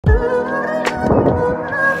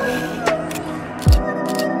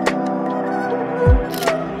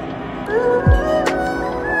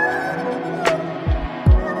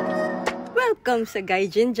Welcome sa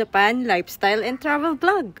GaiGen Japan Lifestyle and Travel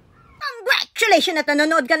Vlog. Congratulations at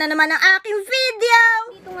nanonood ka na naman ng aking video!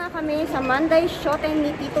 Dito nga kami sa Monday Shoten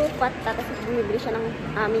ni Tito Pat. Tapos bumibili siya ng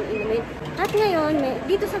aming inumin. At ngayon,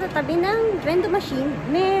 dito sa tatabi ng vending machine,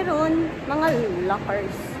 meron mga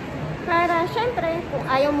lockers. Para syempre, kung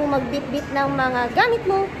ayaw mo magbit-bit ng mga gamit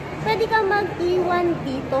mo, pwede kang mag-iwan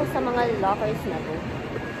dito sa mga lockers na to.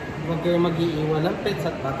 Huwag kayo mag-iiwan ng pets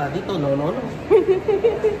at bata dito, no.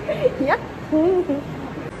 Yak!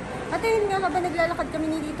 At ayun nga, habang naglalakad kami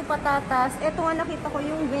ni Dito Patatas, eto nga nakita ko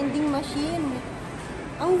yung vending machine.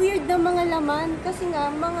 Ang weird ng mga laman kasi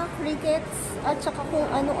nga mga crickets at saka kung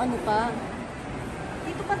ano-ano pa.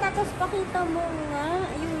 Dito Patatas, pakita mo nga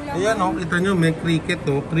yung laman. Ayan o, kita nyo, may cricket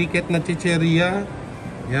o. Cricket na chicheria.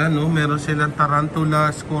 Ayan o, meron silang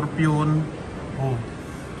tarantula, scorpion. O,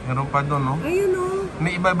 meron pa doon o. Ayun o.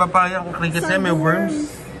 May iba-iba pa yung cricket niya, may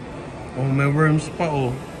worms. O, may worms pa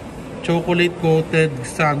o. Chocolate coated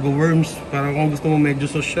sago worms. Parang kung gusto mo medyo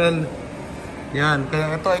social. Yan,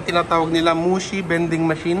 kaya ito ay tinatawag nila mushi vending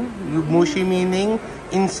machine. Mushi meaning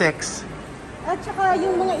insects. At saka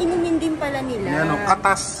yung mga inumin din pala nila. Yan o,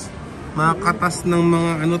 katas. Mga katas ng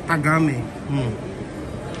mga tagame.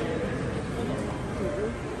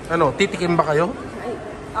 Ano, titikim ba kayo? Ay,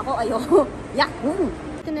 ako ayoko. Yak!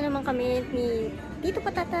 Ito na naman kami ni Dito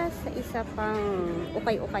Patatas sa isa pang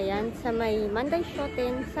ukay-ukayan sa may Monday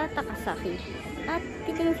Shoten sa Takasaki. At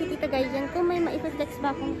titingin si Tita GaiGen kung may ma-flex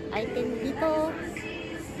ba akong item dito.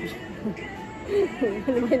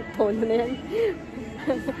 Ano ba yung tono na yan?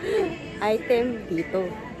 Item dito.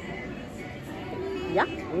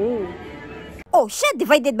 Yak! Oh shit,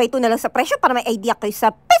 divided by 2 na lang sa presyo para may idea kayo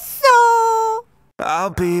sa peso!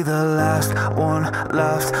 I'll be the last one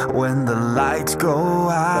left when the lights go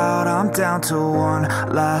out. I'm down to one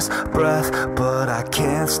last breath, but I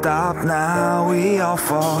can't stop now. We all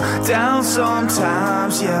fall down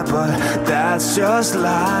sometimes, yeah, but that's just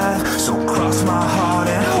life. So cross my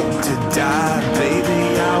heart and hope to die.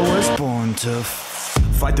 Baby, I was born to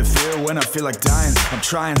fight the fear when I feel like dying. I'm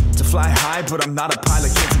trying to fly high, but I'm not a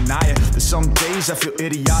pilot, can't deny it. There's some days I feel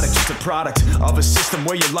idiotic, just a product of a system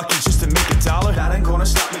where you're lucky just to make a dollar. That ain't gonna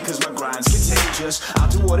stop me cause my grind's contagious. I'll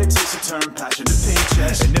do what it takes to turn passion to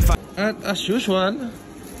paychecks. And if I... At as usual,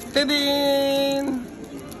 tadin!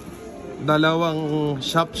 Dalawang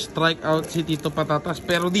shop strike out si Tito Patatas.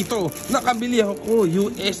 Pero dito, nakabili ako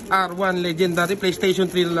USR1 Legendary PlayStation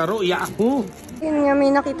 3 na laro. Yahoo! Yun nga,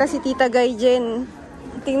 may nakita si Tita GaiGen.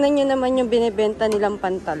 Tingnan nyo naman yung binibenta nilang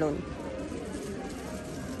pantalon.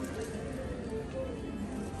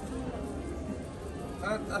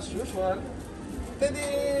 At as usual,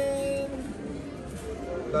 tadin!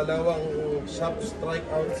 Dalawang shop strike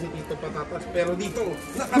out si Tito Patatas. Pero dito,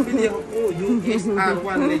 nakabili ako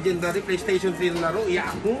USR1 Legendary PlayStation 3 na laro.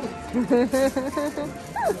 Yahoo!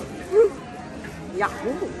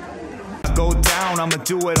 Yahoo! go down, I'ma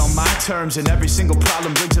do it on my terms. And every single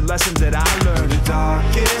problem brings a lesson that I learned. The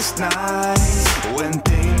darkest nights, when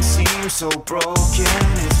things seem so broken,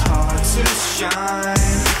 it's hard to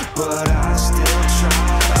shine, but I still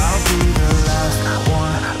try. I'll be the last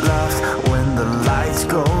one left when the lights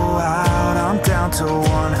go out. I'm down to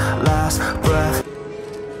one last breath.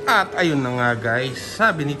 At ayun na nga guys,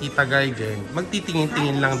 sabi ni Tita GaiGen,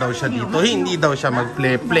 magtitingin-tingin lang daw siya dito, hindi daw siya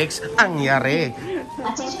mag-flex. Ang yari.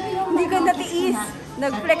 Hindi ko natiis.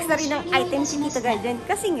 Nag-flex na rin ng item si Tita GaiGen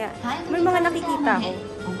kasi nga, may mga nakikita ko.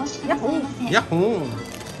 Yahoo! Yahoo!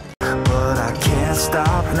 But I can't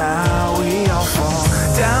stop now, we all fall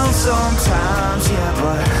down sometimes, yeah,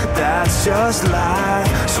 but that's just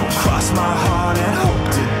life. So cross my heart and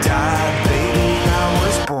hope to die. Baby, I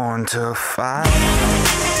was born to fight.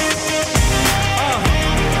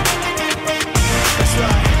 That's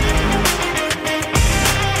right.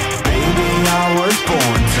 Baby, I was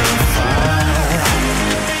born to fight.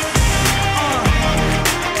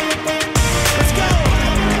 Let's go.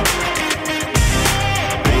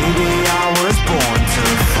 Baby, I was born to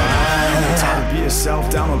fight. It's hard to be yourself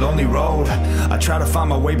down a lonely road. I try to find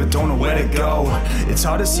my way but don't know where to go. It's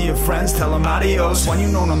hard to see your friends, tell them adios. When you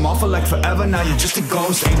know them all for like forever, now you're just a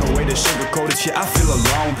ghost. Ain't no way to sugarcoat it, shit, I feel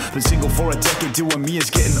alone. Been single for a decade, doing me is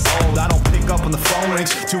getting old. I don't pick up when the phone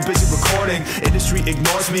rings, too busy recording. Industry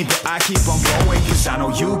ignores me, but I keep on going. Cause I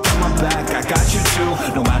know you got my back, I got you too.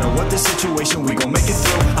 No matter what the situation, we gon' make it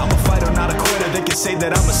through. I'm a fighter, not a quitter, they can can say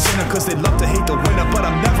that I'm a sinner, cause they love to hate the winner, but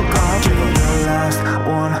I'm never gonna give up. The last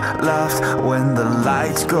one left when the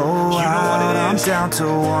lights go out. I'm down to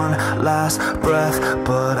one last breath,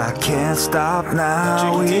 but I can't stop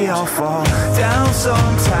now. We all fall down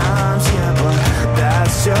sometimes, yeah, but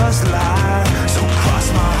that's just life. So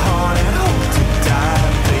cross my heart and hope to die.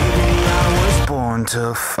 Baby, I was born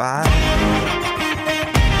to fight.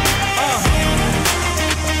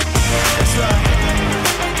 That's right.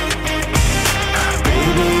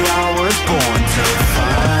 Baby, I was born to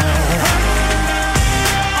fight.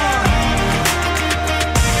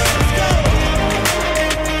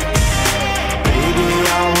 Baby,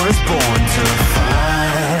 I was born to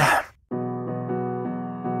fight.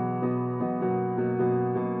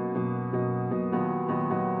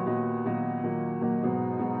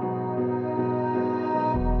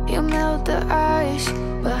 You melt the ice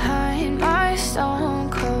behind my stone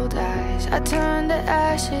cold eyes. I turn to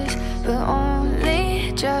ashes, but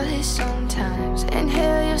only just sometimes.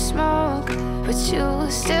 Inhale your smoke, but you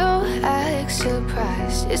still act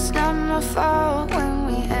surprised. It's not my fault when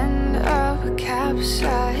we end up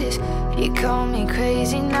capsized. You call me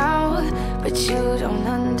crazy now, but you don't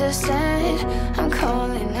understand. I'm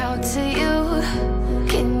calling out to you.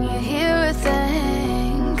 Can you hear a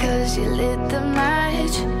thing? Cause you lit the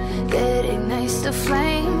match that ignites the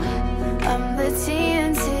flame. I'm the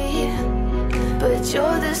TNT, but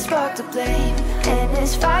you're the spark to blame. And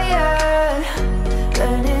it's fire,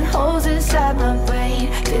 burning holes inside my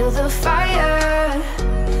brain. Feel the fire,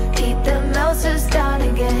 heat that melts us down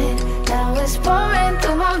again. Now it's pouring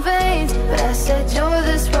through my veins, but I said you're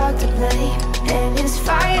the spark to blame. And it's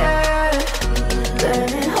fire,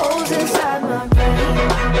 burning holes inside my brain.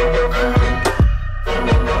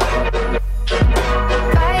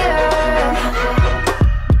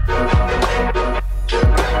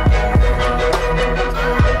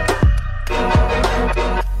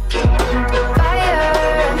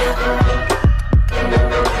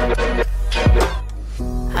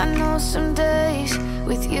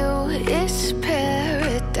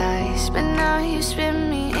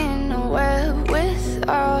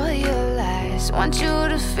 Want you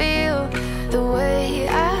to feel the way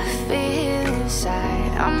I feel inside.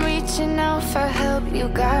 I'm reaching out for help, you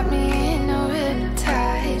got me in a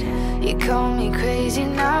riptide. You call me crazy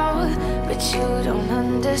now, but you don't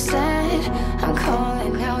understand. I'm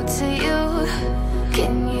calling out to you.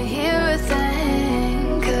 Can you hear a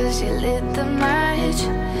thing? Cause you lit the match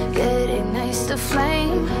that ignites the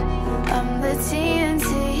flame. I'm the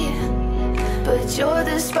TNT, but you're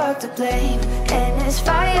the spark to blame. And it's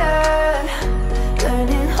fire,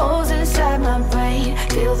 burning holes inside my brain.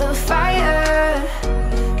 Feel the fire,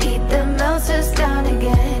 heat that melts us down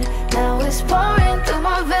again. Now it's pouring through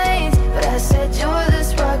my veins, but I said you're the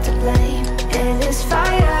spark to blame. And it's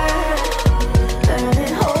fire,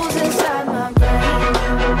 burning holes inside my brain.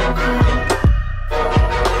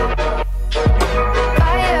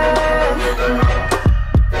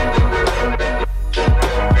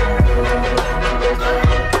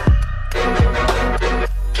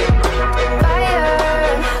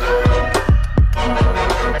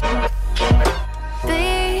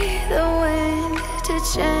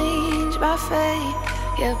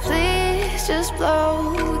 Yeah, please just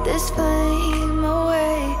blow this flame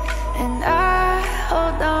away. And I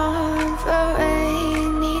hold on for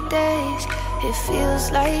rainy days. It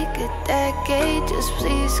feels like a decade, just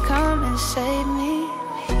please come and save me.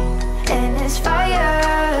 And it's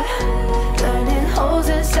fire, burning holes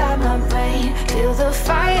inside my brain. Feel the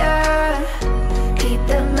fire, heat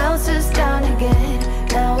that melts us down again.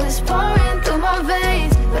 Now it's pouring through my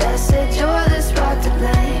veins, but I said you're the spark to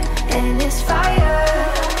blame. And it's fire,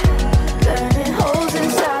 burning holes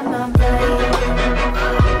inside my brain.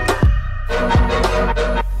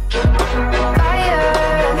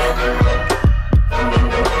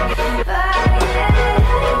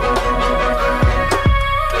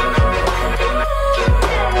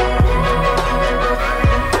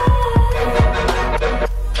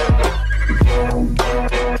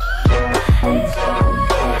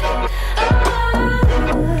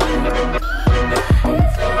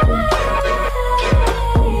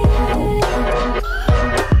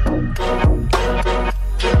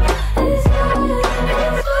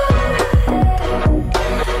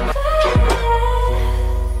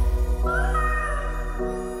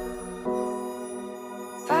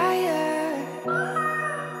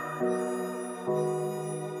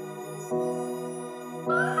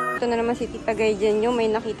 Ito na naman si Tita GaiGen yung may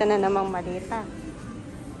nakita na namang maleta.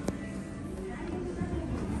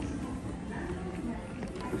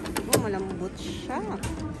 Oh, malambot siya.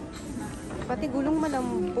 Pati gulong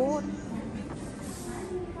malambot.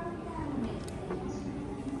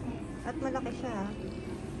 malaki siya.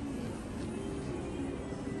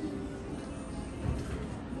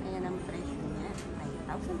 Ayan ang presyo niya.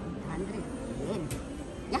 5,800 yen.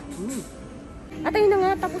 Yahoo! At ayun na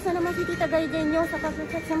nga, tapos na naman si Tita GaiGen sa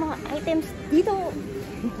pag-check sa mga items dito.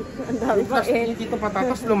 Ang dami pa Yung Tito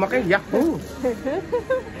Patatas lumaki. Yahoo!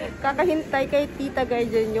 Kakahintay kay Tita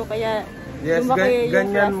GaiGen kaya Yes, lumaki yung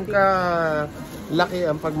ganyan plastic. ka laki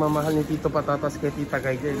ang pagmamahal ni Tito Patatas kay Tita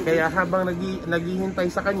GaiGen. Kaya habang naghihintay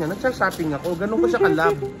sa kanya, nagsa-shopping ako. Ganun ko siya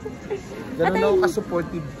ka-love. Ganun ako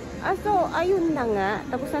ka-supportive. So, ayun na nga.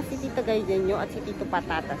 Tapos na si Tita GaiGen at si Tito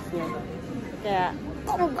Patatas niya. Kaya,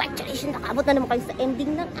 congratulations! Nakabot na naman kayo sa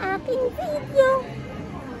ending ng aking video.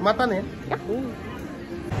 Mata na eh. Yahoo!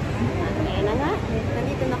 At ayan na nga.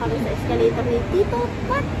 Nandito na kami sa escalator ni Tito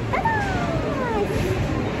Patatas.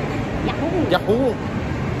 Yahoo! Yahoo!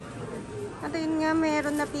 At ayun nga,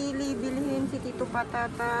 meron na pili bilhin si Tito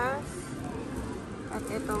Patatas. At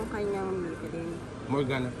ito ang kanyang bibilhin.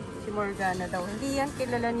 Morgana. Si Morgana daw. Hindi yan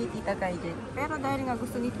kilala ni Tita GaiGen. Pero dahil nga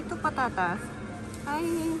gusto ni Tito Patatas,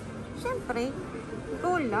 ay syempre,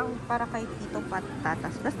 go lang para kay Tito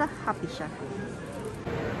Patatas. Basta happy siya.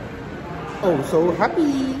 Oh, so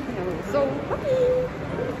happy! So happy!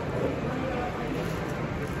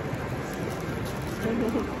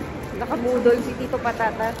 Nakabudol si Tito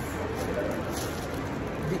Patatas.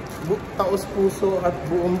 Taos puso at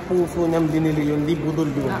buong puso niyang binili yun. Di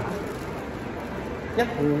budol-dul.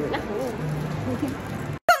 Yahoo!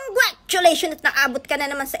 Congratulations at naabot ka na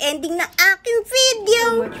naman sa ending ng aking video.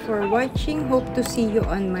 So much for watching. Hope to see you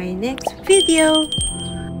on my next video.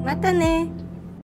 Mata ne!